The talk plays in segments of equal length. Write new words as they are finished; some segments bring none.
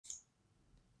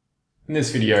In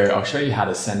this video, I'll show you how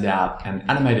to send out an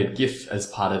animated GIF as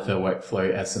part of the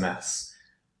workflow SMS.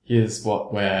 Here's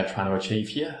what we're trying to achieve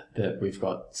here, that we've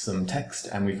got some text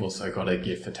and we've also got a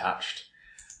GIF attached.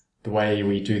 The way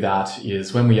we do that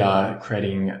is when we are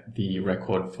creating the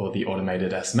record for the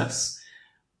automated SMS,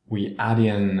 we add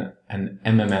in an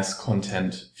MMS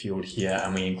content field here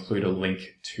and we include a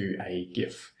link to a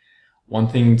GIF. One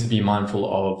thing to be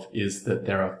mindful of is that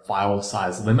there are file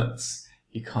size limits.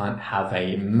 You can't have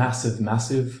a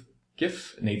massive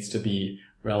GIF. It needs to be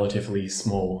relatively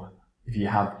small. If you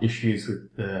have issues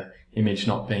with the image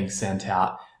not being sent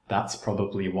out, that's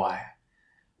probably why.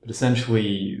 But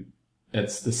essentially,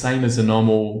 it's the same as a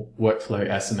normal workflow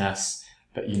SMS,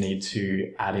 but you need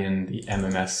to add in the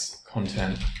MMS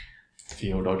content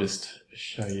field. I'll just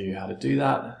show you how to do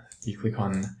that. You click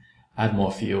on Add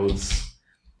More Fields,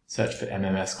 search for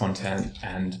MMS content,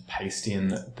 and paste in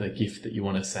the GIF that you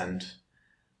want to send.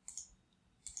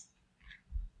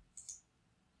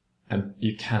 And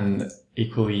you can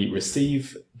equally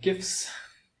receive GIFs.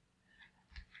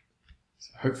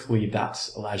 So hopefully that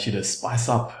allows you to spice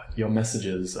up your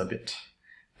messages a bit.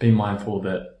 Be mindful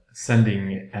that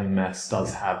sending MMS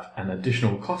does have an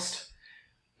additional cost,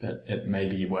 but it may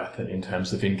be worth it in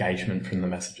terms of engagement from the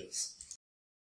messages.